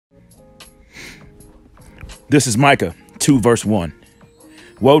This is Micah 2 verse 1.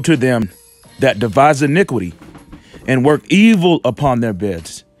 Woe to them that devise iniquity and work evil upon their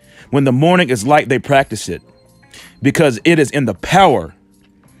beds. When the morning is light, they practice it, because it is in the power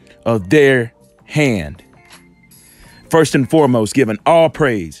of their hand. First and foremost, giving all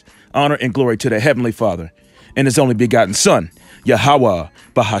praise, honor, and glory to the Heavenly Father and His only begotten Son, Yahweh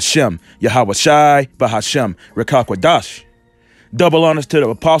Bahashem, Yahweh Shai Bahashem, Rekakwadash. Double honors to the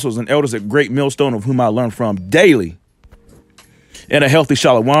apostles and elders at Great Millstone, of whom I learn from daily. And a healthy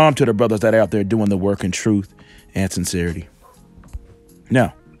shalom to the brothers that are out there doing the work in truth and sincerity.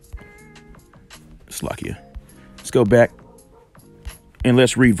 Now, Slakia, let's go back and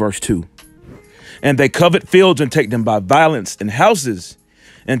let's read verse 2. And they covet fields and take them by violence, and houses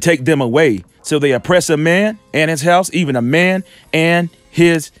and take them away. So they oppress a man and his house, even a man and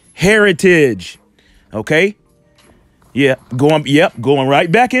his heritage. Okay? Yeah, going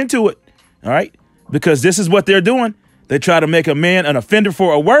right back into it. All right? Because this is what they're doing. They try to make a man an offender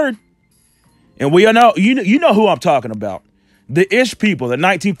for a word. And we all know, you know who I'm talking about. The Ish people, the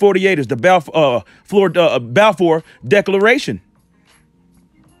 1948ers, the Balfour Declaration.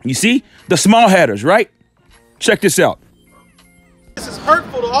 You see? The small hatters, right? Check this out. This is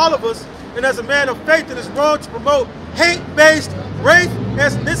hurtful to all of us, and as a man of faith, it is wrong to promote hate-based race,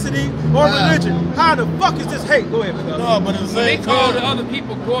 ethnicity, or religion. How the fuck is this hate? Go ahead. No, but at the same they call the other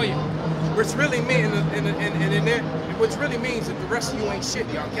people Goya, which really means, which really means that the rest of you ain't shit,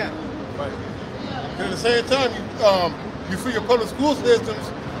 y'all cat. Right. And at the same time, you fill your public school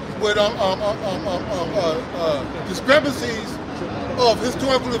systems with discrepancies of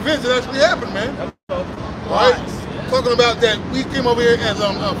historical events that actually happened, man. Right? Talking about that we came over here as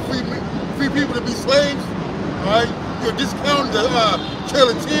free people to be slaves. Right? You're discounting the Trail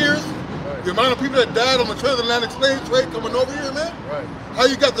of Tears, the amount of people that died on the transatlantic slave trade coming over here, man. Right. How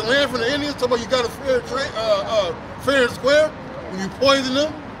you got the land from the Indians, talking about you got a fair and square. When you poisoned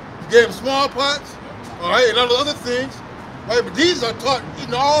them, you gave them smallpox, all right, and all the other things. Right? But these are taught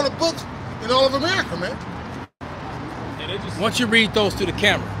in all the books in all of America, man. Once you read those to the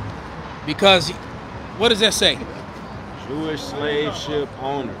camera, because what does that say? Jewish slave ship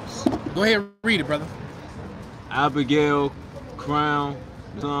owners. Go ahead and read it, brother. Abigail, Crown,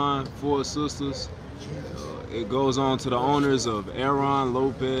 Son, 4 sisters. It goes on to the owners of Aaron,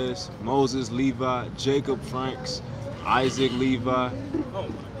 Lopez, Moses, Levi, Jacob, Franks, Isaac, Levi,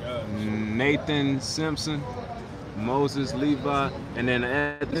 Nathan, Simpson, Moses, Levi, and then the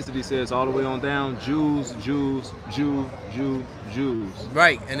ethnicity says all the way on down, Jews.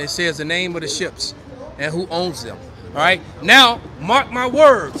 Right, and it says the name of the ships and who owns them. All right, now, mark my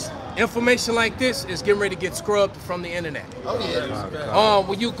words. Information like this is getting ready to get scrubbed from the internet. Oh, yeah.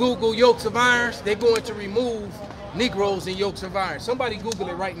 When you Google yokes of irons, they're going to remove Negroes and yokes of iron. Somebody Google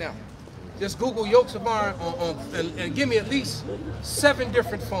it right now. Just Google yokes of iron and give me at least 7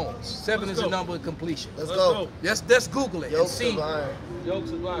 different phones. 7 is the number of completion. Let's go. Let's Google it Yokes and see. of iron.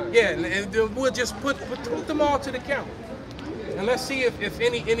 Yokes of iron. Yeah, and we'll just put them all to the camera. And let's see if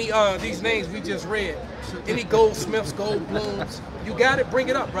any these names we just read, any goldsmiths, gold blooms. You got it? Bring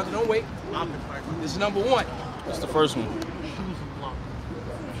it up, brother. Don't wait. This is number 1. That's the first one.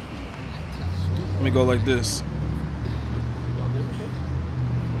 Let me go like this.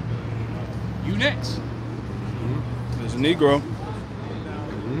 You next. There's a Negro.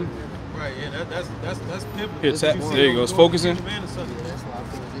 Right, yeah, that's pivotal. Here, tap. There you go. It's focusing. You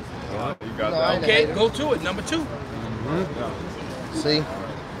got that. Okay, go to it. Number 2. See,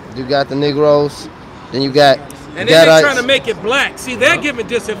 you got the Negroes, then you got and then they're trying to make it black. See, they're giving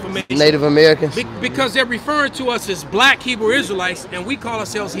disinformation. Native Americans. Because they're referring to us as black Hebrew Israelites, and we call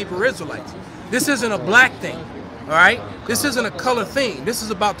ourselves Hebrew Israelites. This isn't a black thing, all right? This isn't a color thing. This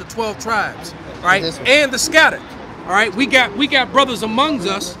is about the 12 tribes, all right? And the scattered, all right? We got brothers amongst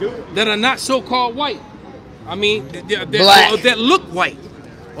us that are not so-called white. I mean, that look white,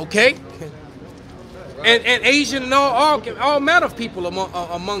 okay? And Asian and all manner of people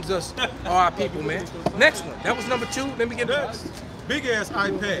amongst us are our people, man. Next one. That was number 2. Let me get next. Big ass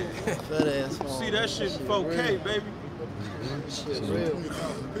iPad. Fat ass phone. See that shit in 4K, baby. Shit real.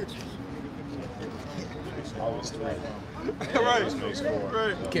 Right.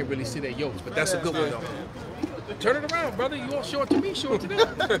 You can't really see their yokes, but that's a good one though. Turn it around, brother. You won't show it to me, show it to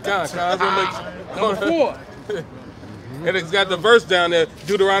them. Number 4. And it's got the verse down there,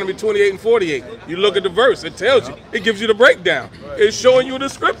 Deuteronomy 28 and 48. You look at the verse, it tells you. It gives you the breakdown. It's showing you the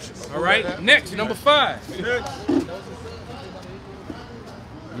scriptures. All right, next, number 5. That's a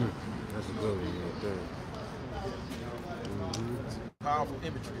good one right there. Powerful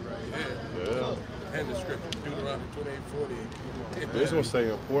imagery right here. Yeah. And the scripture, Deuteronomy 28:48. This one say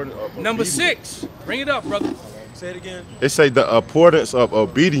important of Number obedience. 6. Bring it up, brother. Say it again. It say the importance of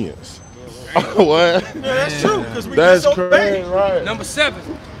obedience. What? Yeah, that's true, because we That's disobeyed. crazy, right? Number 7.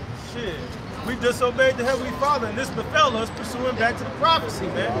 Shit. We disobeyed the Heavenly Father, and this befell us pursuing back to the prophecy,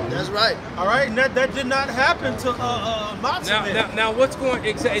 man. That's right. All right, and that did not happen to Matzah. Now, what's going?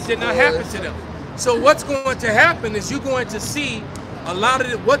 It did not happen to them. So what's going to happen is you're going to see a lot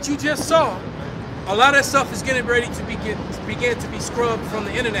of what you just saw. A lot of that stuff is getting ready to begin to be scrubbed from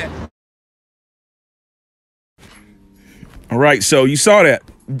the internet. All right, so you saw that.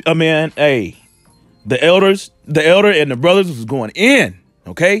 Man, hey, the elder and the brothers was going in,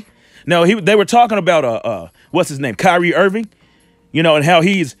 okay? Now, they were talking about, what's his name, Kyrie Irving, you know, and how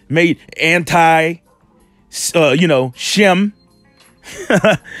he's made Shem,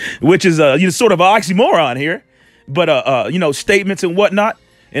 which is, sort of an oxymoron here, but, statements and whatnot.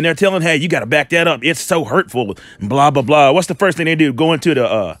 And they're telling, hey, you got to back that up. It's so hurtful, blah, blah, blah. What's the first thing they do? Go into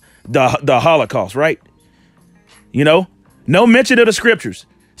the Holocaust, right? You know, no mention of the scriptures.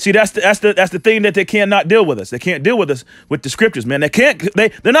 See, that's the thing that they cannot deal with us. They can't deal with us with the scriptures, man.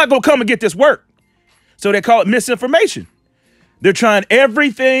 They're not going to come and get this work. So they call it misinformation. They're trying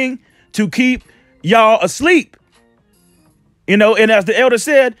everything to keep y'all asleep. You know, and as the elder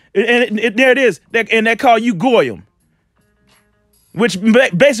said, and there it is, and they call you goyim, which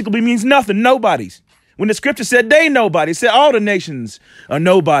basically means nothing, nobodies. When the scripture said they nobodies, it said all the nations are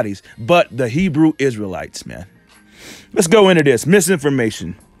nobodies, but the Hebrew Israelites, man. Let's go into this.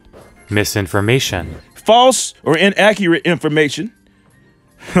 Misinformation. Misinformation. False or inaccurate information,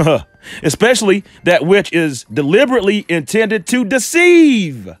 especially that which is deliberately intended to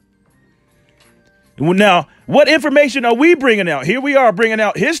deceive. Now, what information are we bringing out? Here we are bringing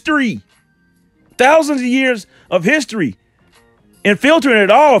out history, thousands of years of history, and filtering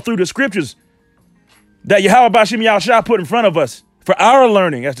it all through the scriptures that Yahweh Bashim Yahushua put in front of us for our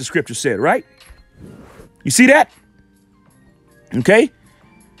learning, as the scripture said, right? You see that? Okay?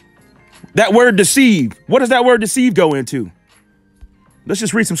 That word deceive. What does that word deceive go into? Let's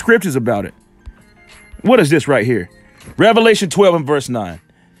just read some scriptures about it. What is this right here? Revelation 12 and verse 9.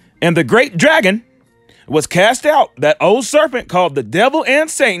 And the great dragon was cast out, that old serpent called the devil and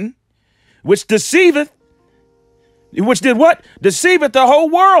Satan, which deceiveth. Which did what? Deceiveth the whole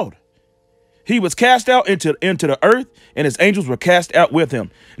world. He was cast out into the earth, and his angels were cast out with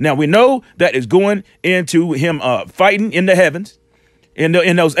him. Now we know that is going into him fighting in the heavens. And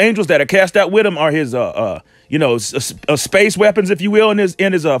those angels that are cast out with him are his space weapons, if you will, and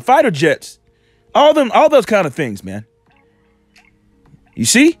his fighter jets. All those kind of things, man. You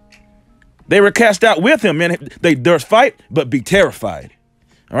see? They were cast out with him, man. There's fight, but be terrified.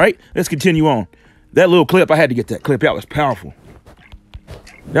 All right, let's continue on. That little clip, I had to get that clip out. It was powerful.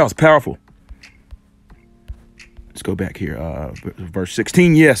 That was powerful. Let's go back here. Verse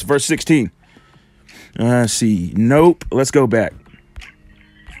 16. Yes, verse 16. Let's see. Nope. Let's go back.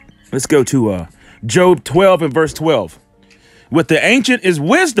 Let's go to Job 12 and verse 12. With the ancient is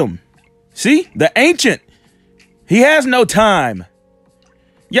wisdom. See, the ancient. He has no time.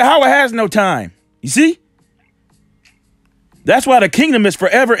 Yahweh has no time. You see? That's why the kingdom is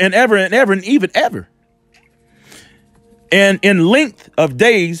forever and ever and ever and even ever. And in length of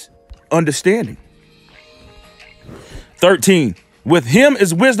days, understanding. 13. With him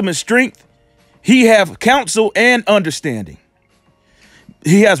is wisdom and strength. He have counsel and understanding.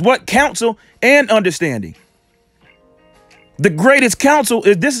 He has what? Counsel and understanding. The greatest counsel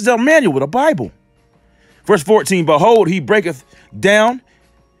is, this is our manual, the Bible. Verse 14, behold, he breaketh down,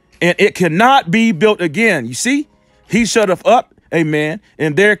 and it cannot be built again. You see, he shutteth up a man,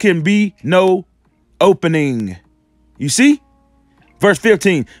 and there can be no opening. You see? Verse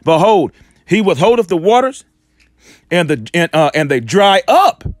 15, behold, he withholdeth the waters, and they dry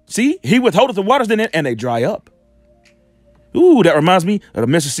up. See, he withholdeth the waters in it, and they dry up. Ooh, that reminds me of the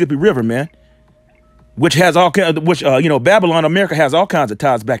Mississippi River, man, which has all kinds of, Babylon, America has all kinds of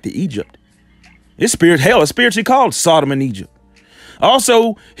ties back to Egypt. It's spiritually called Sodom and Egypt.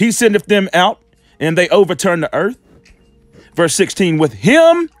 Also, he sendeth them out, and they overturn the earth. Verse 16, with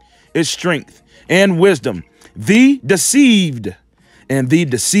him is strength and wisdom. The deceived and the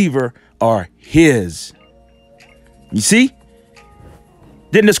deceiver are his. You see?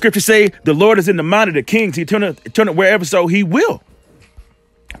 Didn't the scripture say the Lord is in the mind of the kings? He turn it wherever so he will.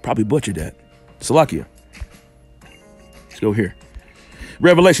 I probably butchered that. Salakia. Let's go here.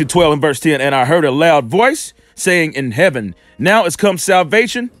 Revelation 12 and verse 10. And I heard a loud voice saying in heaven, now is come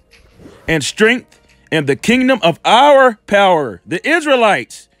salvation and strength and the kingdom of our power, the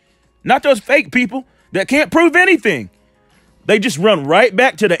Israelites, not those fake people that can't prove anything. They just run right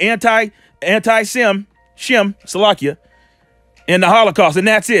back to the anti-Shem, Salakia, in the Holocaust, and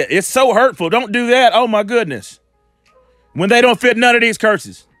that's it. It's so hurtful. Don't do that. Oh, my goodness. When they don't fit none of these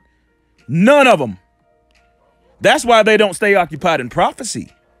curses. None of them. That's why they don't stay occupied in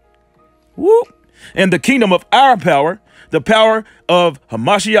prophecy. Woo. And the kingdom of our power, the power of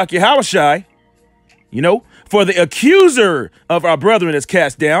Hamashiach Yahushai, you know, for the accuser of our brethren is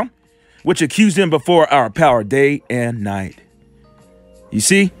cast down, which accused him before our power day and night. You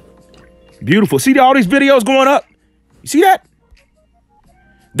see? Beautiful. See all these videos going up? You see that?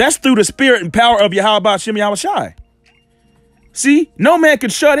 That's through the spirit and power of Yahweh Shem Yahushai. See? No man can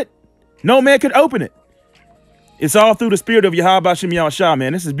shut it. No man can open it. It's all through the spirit of Yahweh Shem Yahushai,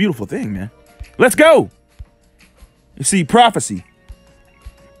 man. This is a beautiful thing, man. Let's go. You see, prophecy.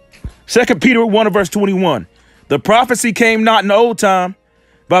 2 Peter 1 verse 21. The prophecy came not in the old time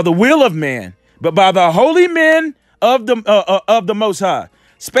by the will of man, but by the holy men of the Most High,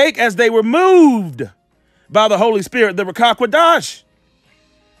 spake as they were moved by the Holy Spirit, the Rakah Quadash.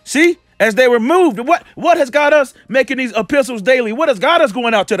 See, as they were moved. What has got us making these epistles daily? What has got us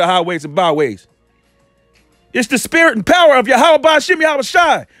going out to the highways and byways? It's the spirit and power of Yahweh Shem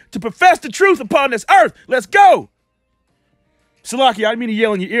Yahushai to profess the truth upon this earth. Let's go. Salaki, I didn't mean to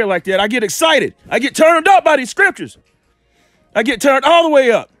yell in your ear like that. I get excited. I get turned up by these scriptures. I get turned all the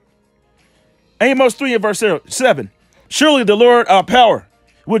way up. Amos 3 and verse 7. Surely the Lord our power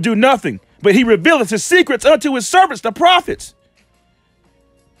will do nothing, but he revealeth his secrets unto his servants, the prophets.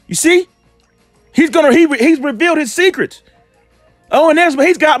 You see? He's revealed his secrets. Oh, and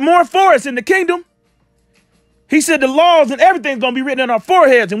he's got more for us in the kingdom. He said the laws and everything's going to be written on our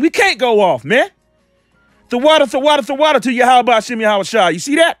foreheads, and we can't go off, man. The water to Yahweh Shem Yahushai. You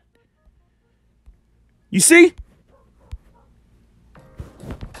see that? You see?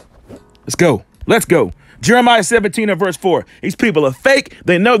 Let's go. Let's go. Jeremiah 17 and verse 4. These people are fake.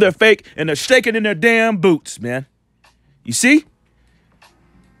 They know they're fake, and they're shaking in their damn boots, man. You see?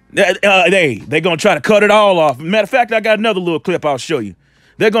 They're going to try to cut it all off. Matter of fact, I got another little clip I'll show you.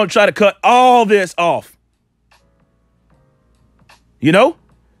 They're going to try to cut all this off. You know?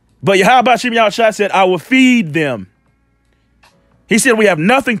 But Yahweh Shem Yahushai said, I will feed them. He said, we have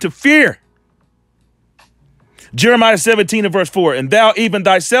nothing to fear. Jeremiah 17 and verse 4. And thou even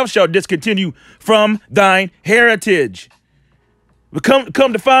thyself shalt discontinue from thine heritage. But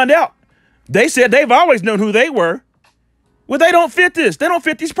come to find out, they said they've always known who they were. Well, they don't fit this. They don't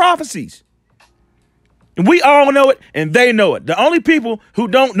fit these prophecies. And we all know it, and they know it. The only people who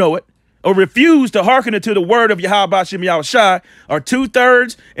don't know it or refuse to hearken to the word of Yahweh Shem Yahushai are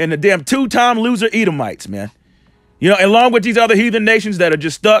 2/3 and the damn two-time loser Edomites, man. You know, along with these other heathen nations that are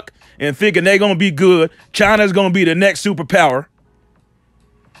just stuck and thinking they're going to be good. China's going to be the next superpower.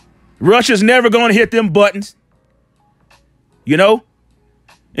 Russia's never going to hit them buttons. You know?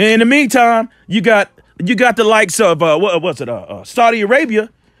 And in the meantime, you got the likes of, Saudi Arabia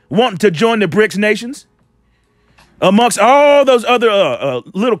wanting to join the BRICS nations. Amongst all those other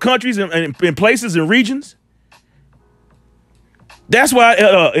little countries and places and regions. That's why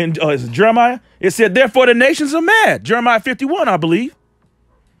in Jeremiah, it said, therefore the nations are mad. Jeremiah 51, I believe.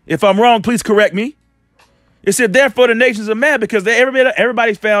 If I'm wrong, please correct me. It said, therefore the nations are mad because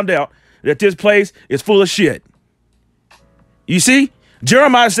everybody found out that this place is full of shit. You see?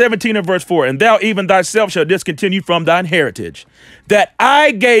 Jeremiah 17 and verse 4. And thou even thyself shalt discontinue from thine heritage, that I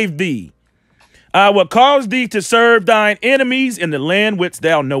gave thee. I will cause thee to serve thine enemies in the land which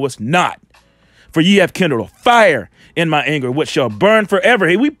thou knowest not. For ye have kindled a fire in my anger, which shall burn forever.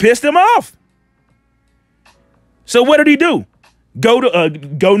 Hey, we pissed him off. So what did he do? Go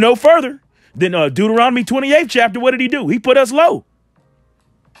no further than Deuteronomy 28th chapter. What did he do? He put us low.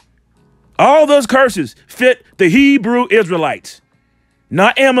 All those curses fit the Hebrew Israelites.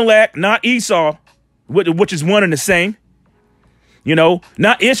 Not Amalek, not Esau, which is one and the same. You know,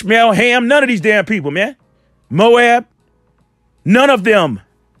 not Ishmael, Ham, none of these damn people, man. Moab, none of them.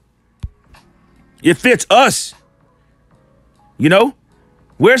 It fits us. You know,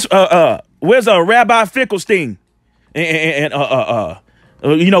 where's Rabbi Finkelstein and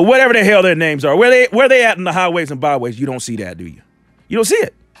you know, whatever the hell their names are. Where they at in the highways and byways? You don't see that, do you? You don't see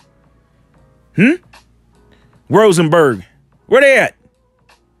it. Rosenberg, where they at?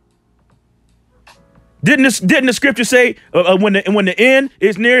 Didn't the scripture say when the end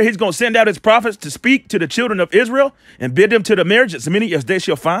is near, he's going to send out his prophets to speak to the children of Israel and bid them to the marriage as many as they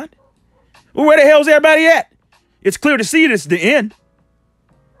shall find? Well, where the hell's everybody at? It's clear to see this is the end.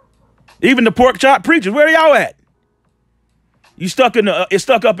 Even the pork chop preachers, where are y'all at? You stuck up in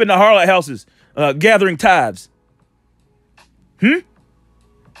the harlot houses, gathering tithes. And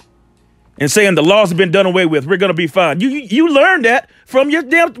and saying the laws have been done away with. We're going to be fine. You learned that from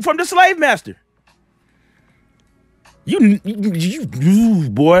from the slave master. You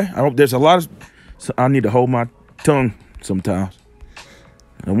boy. There's a lot of. So I need to hold my tongue sometimes.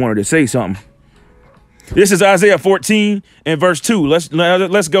 I wanted to say something. This is Isaiah 14 and verse 2. Let's go.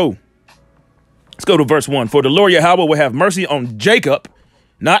 Let's go to verse 1. For the Lord Yahweh will have mercy on Jacob,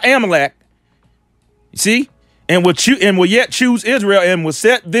 not Amalek. You see? And will yet choose Israel and will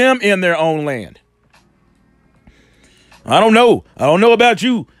set them in their own land. I don't know about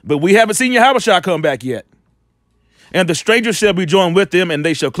you, but we haven't seen Yahushua come back yet. And the strangers shall be joined with them, and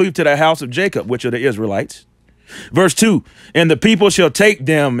they shall cleave to the house of Jacob, which are the Israelites. Verse 2, and the people shall take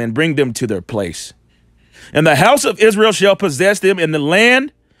them and bring them to their place. And the house of Israel shall possess them in the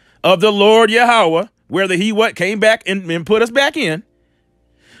land of the Lord Yahweh, where came back and put us back in.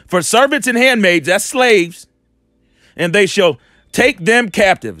 For servants and handmaids, that's slaves, and they shall take them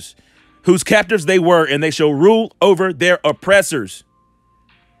captives, whose captives they were, and they shall rule over their oppressors.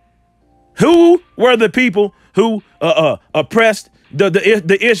 Who were the people who oppressed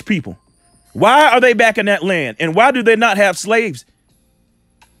the Ish people? Why are they back in that land? And why do they not have slaves?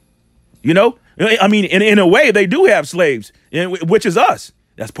 You know, I mean, in a way, they do have slaves, which is us.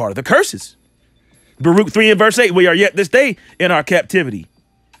 That's part of the curses. Baruch 3 and verse 8, we are yet this day in our captivity.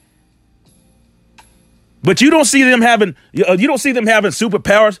 But you don't see them having,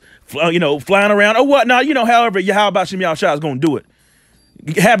 superpowers, flying around or whatnot. However, Yahweh Shem Yahushua is going to do it.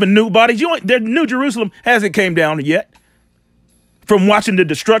 Having new bodies. Their New Jerusalem hasn't came down yet. From watching the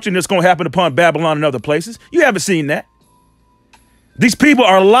destruction that's going to happen upon Babylon and other places. You haven't seen that. These people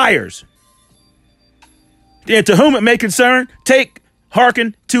are liars. And to whom it may concern,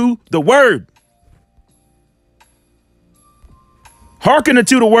 hearken to the word. Hearken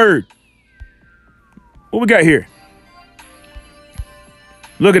unto the word. What we got here?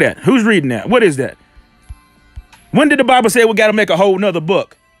 Look at that. Who's reading that? What is that? When did the Bible say we got to make a whole nother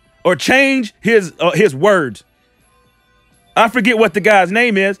book or change his words? I forget what the guy's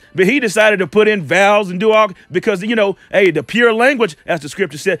name is, but he decided to put in vowels and do all because, the pure language, as the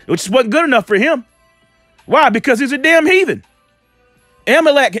scripture said, which wasn't good enough for him. Why? Because he's a damn heathen.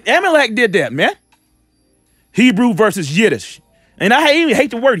 Amalek did that, man. Hebrew versus Yiddish. And I even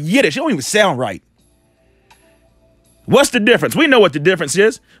hate the word Yiddish. It don't even sound right. What's the difference? We know what the difference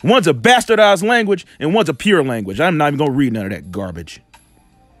is. One's a bastardized language and one's a pure language. I'm not even going to read none of that garbage.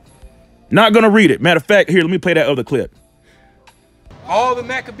 Not going to read it. Matter of fact, here, let me play that other clip. All the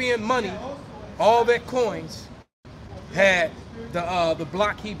Maccabean money, all their coins had the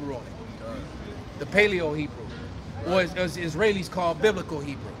block Hebrew on it. The Paleo Hebrew. Or as Israelis call biblical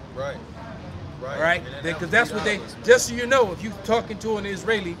Hebrew. Right. Right? Because that's what just so you know, if you're talking to an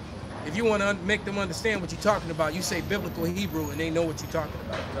Israeli, if you want to make them understand what you're talking about, you say biblical Hebrew and they know what you're talking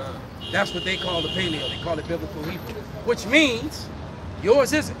about. That's what they call the Paleo. They call it biblical Hebrew. Which means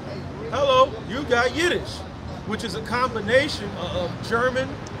yours isn't. Hello, you got Yiddish, which is a combination of German,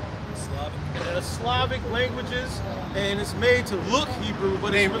 Slavic languages, and it's made to look Hebrew,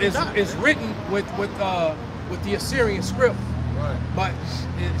 but it's really not. It's written with the Assyrian script. Right. But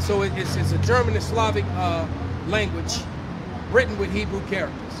it's a German and Slavic language written with Hebrew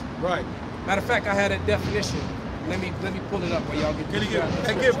characters. Right. Matter of fact, I had that definition. Let me pull it up while y'all get this.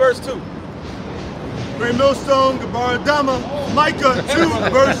 And get verse 2. Great millstone, Gabar Adama, Micah 2,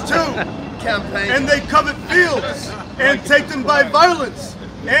 verse 2. Campaign. And they covet fields and take them by violence,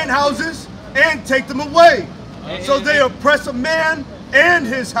 and houses and take them away. So they oppress a man and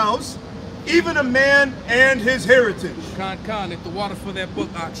his house, even a man and his heritage. Khan, if the water for that book,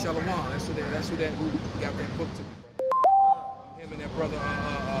 Shalom. That's who who got that book to me. Him and that brother,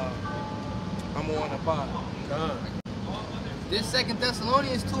 I'm on the bottom. This 2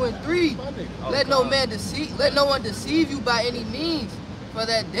 Thessalonians 2 and 3. Let no one deceive you by any means, for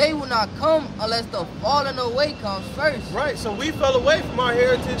that day will not come unless the falling away comes first. Right, so we fell away from our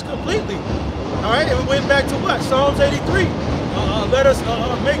heritage completely. All right, and we went back to what? Psalms 83. Let us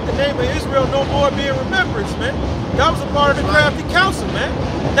make the name of Israel no more be in remembrance, man. That was a part of the crafty council, man.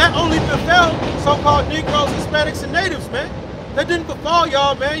 That only befell so-called Negroes, Hispanics, and natives, man. That didn't befall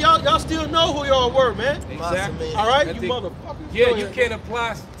y'all, man. Y'all still know who y'all were, man. Exactly. All right, you motherfuckers. Yeah, you can't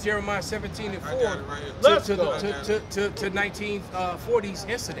apply Jeremiah 17 and 4 to 1940s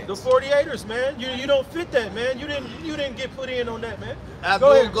incidents. The 48ers, man. You don't fit that, man. You didn't get put in on that, man.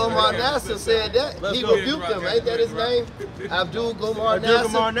 Abdul Gomar Nasser said that. He rebuked them. Ain't that his name? Abdul Gomar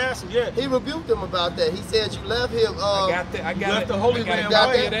Nasser, yeah. He rebuked them about that. He said you left him. I left the Holy Land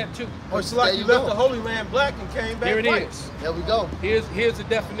black. That too. Or it's like you left the Holy Land black and came back white. Here it is. There we go. Here's the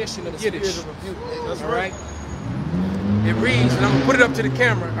definition of Yiddish. That's all right. It reads, and I'm gonna put it up to the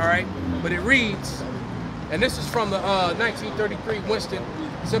camera. All right. but it reads, and this is from the 1933 Winston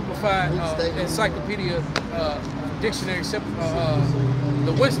Simplified Encyclopedia Dictionary,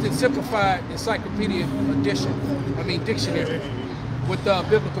 the Winston Simplified Encyclopedia Edition, dictionary with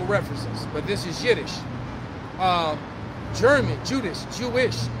biblical references. But this is Yiddish, German,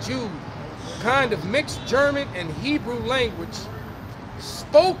 Jewish, Jew, kind of mixed German and Hebrew language,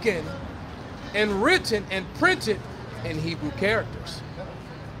 spoken and written and printed in Hebrew characters.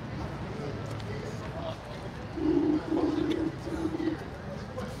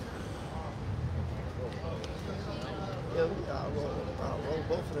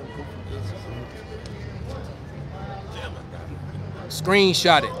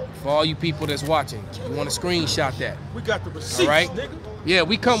 Screenshot it for all you people that's watching. You want to screenshot that? We got the receipts, all right? nigga. Yeah,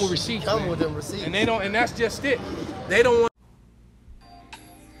 we come with receipts. Come with them receipts. And they don't, and that's just it. They don't want.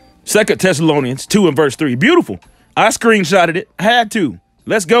 2 Thessalonians 2 and verse 3. Beautiful. I screenshotted it. I had to.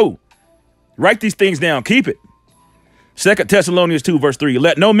 Let's go. Write these things down. Keep it. 2 Thessalonians 2 verse 3.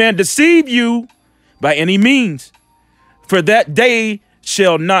 Let no man deceive you by any means, for that day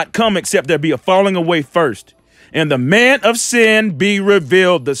shall not come except there be a falling away first, and the man of sin be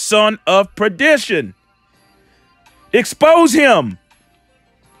revealed, the son of perdition. Expose him.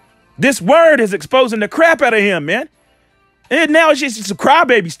 This word is exposing the crap out of him, man. And now it's just some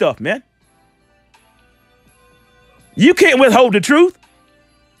crybaby stuff, man. You can't withhold the truth.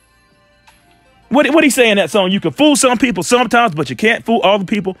 What he's saying in that song? You can fool some people sometimes, but you can't fool all the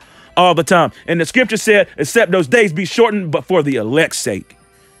people all the time. And the scripture said, except those days be shortened, but for the elect's sake.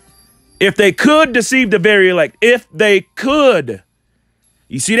 If they could deceive the very elect, if they could.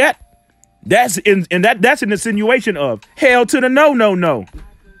 You see that? That's an insinuation of hell to the no.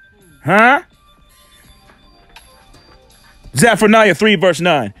 Huh? Zephaniah 3 verse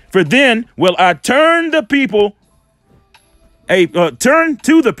 9. For then will I turn to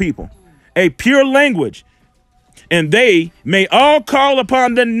the people a pure language, and they may all call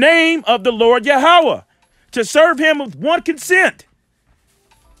upon the name of the Lord Yahweh to serve him with one consent.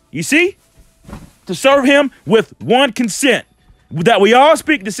 You see? To serve him with one consent. That we all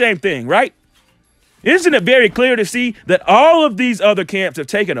speak the same thing, right? Isn't it very clear to see that all of these other camps have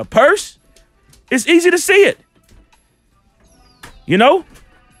taken a purse? It's easy to see it. You know,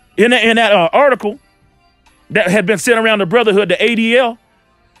 in that article that had been sent around the Brotherhood, the ADL,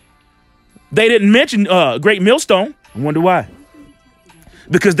 they didn't mention Great Millstone. I wonder why.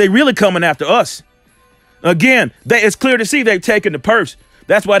 Because they really coming after us. Again, it's clear to see they've taken the purse.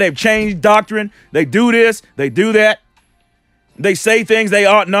 That's why they've changed doctrine. They do this, they do that. They say things they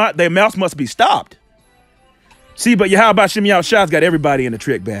ought not. Their mouths must be stopped. See, but Yahweh Shem Shah's got everybody in the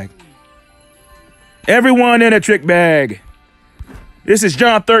trick bag. Everyone in a trick bag. This is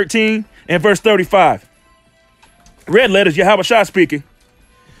John 13 and verse 35. Red letters, Yahweh Shah speaking.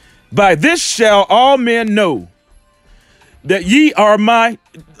 By this shall all men know that ye are my,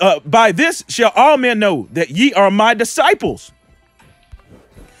 by this shall all men know that ye are my disciples,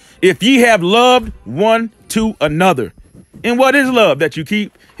 if ye have loved one to another. And what is love? That you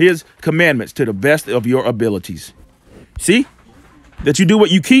keep his commandments to the best of your abilities. See? That you do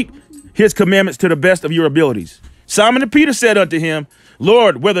what you keep his commandments to the best of your abilities. Simon and Peter said unto him,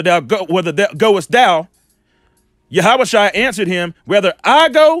 Lord, whither goest thou? Yahushua answered him, whether I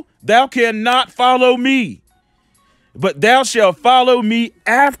go, thou cannot follow me, but thou shalt follow me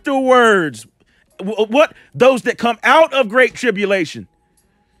afterwards. What? Those that come out of great tribulation.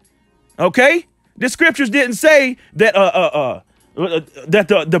 Okay? The scriptures didn't say that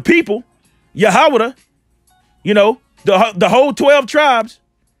that the people, Yahweh, you know, the whole 12 tribes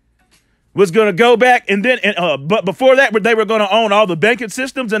was going to go back, and then but before that they were going to own all the banking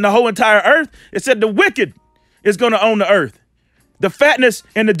systems and the whole entire earth. It said the wicked is going to own the earth, the fatness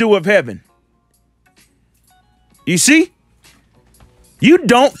and the dew of heaven. You see? You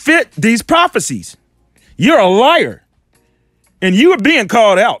don't fit these prophecies. You're a liar, and you are being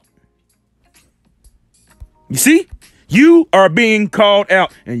called out. You see? You are being called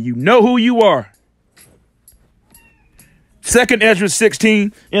out, and you know who you are. 2nd Ezra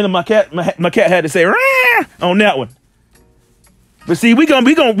 16, and my cat had to say Rah! On that one. But see, we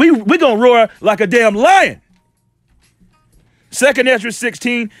gonna roar like a damn lion. 2nd Ezra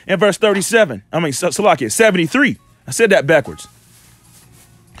 16 and verse 37. I mean, Salakia 73. I said that backwards.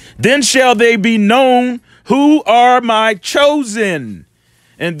 Then shall they be known who are my chosen,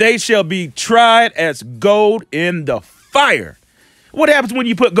 and they shall be tried as gold in the fire. What happens when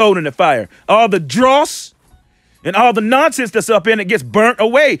you put gold in the fire? All the dross and all the nonsense that's up in it gets burnt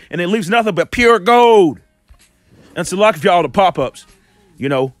away, and it leaves nothing but pure gold. And so, like, if y'all the pop-ups, you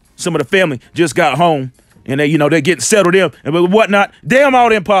know, some of the family just got home, and they, you know, they're getting settled in and whatnot. Damn all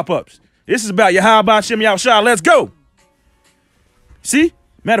them pop-ups. This is about Yahweh Shem Yahushua. Let's go. See?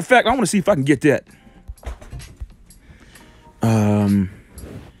 Matter of fact, I want to see if I can get that.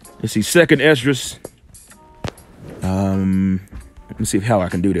 Let's see. Second Esdras. Let me see how I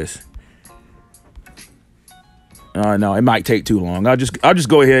can do this. No, it might take too long. I'll just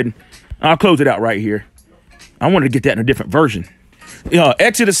go ahead and I'll close it out right here. I wanted to get that in a different version.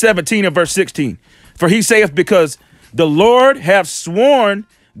 Exodus 17 and verse 16. For he saith, because the Lord hath sworn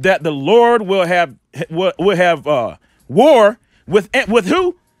that the Lord will have war with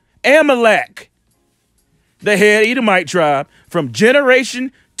who? Amalek, the head Edomite tribe, from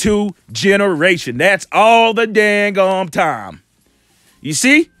generation to generation. That's all the dang time. You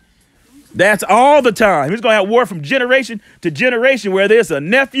see? That's all the time. He's going to have war from generation to generation, whether it's a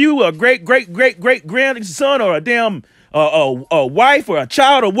nephew, a great-great-great-great-grandson, or a damn a wife or a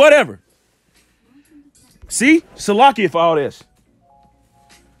child or whatever. See? Salakia for all this.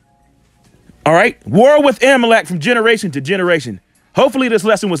 All right? War with Amalek from generation to generation. Hopefully this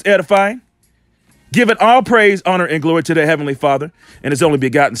lesson was edifying. Give it all praise, honor, and glory to the Heavenly Father and His only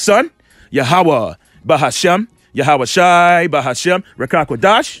begotten Son, Yahweh Bahashem, Yahweh Shai Bahashem,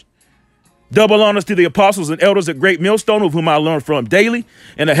 Rekakwadash. Double honors to the apostles and elders at Great Millstone, of whom I learn from daily,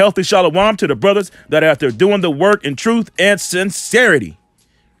 and a healthy shalom to the brothers that are there doing the work in truth and sincerity.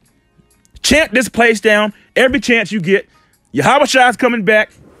 Chant this place down every chance you get. Yahweh Shai is coming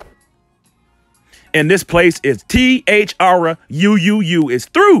back. And this place is THRUUU. It's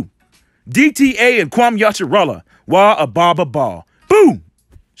through. DTA and Kwam Yasharallah. Wa Ababa Ba. Boom.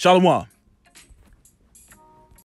 Shalom.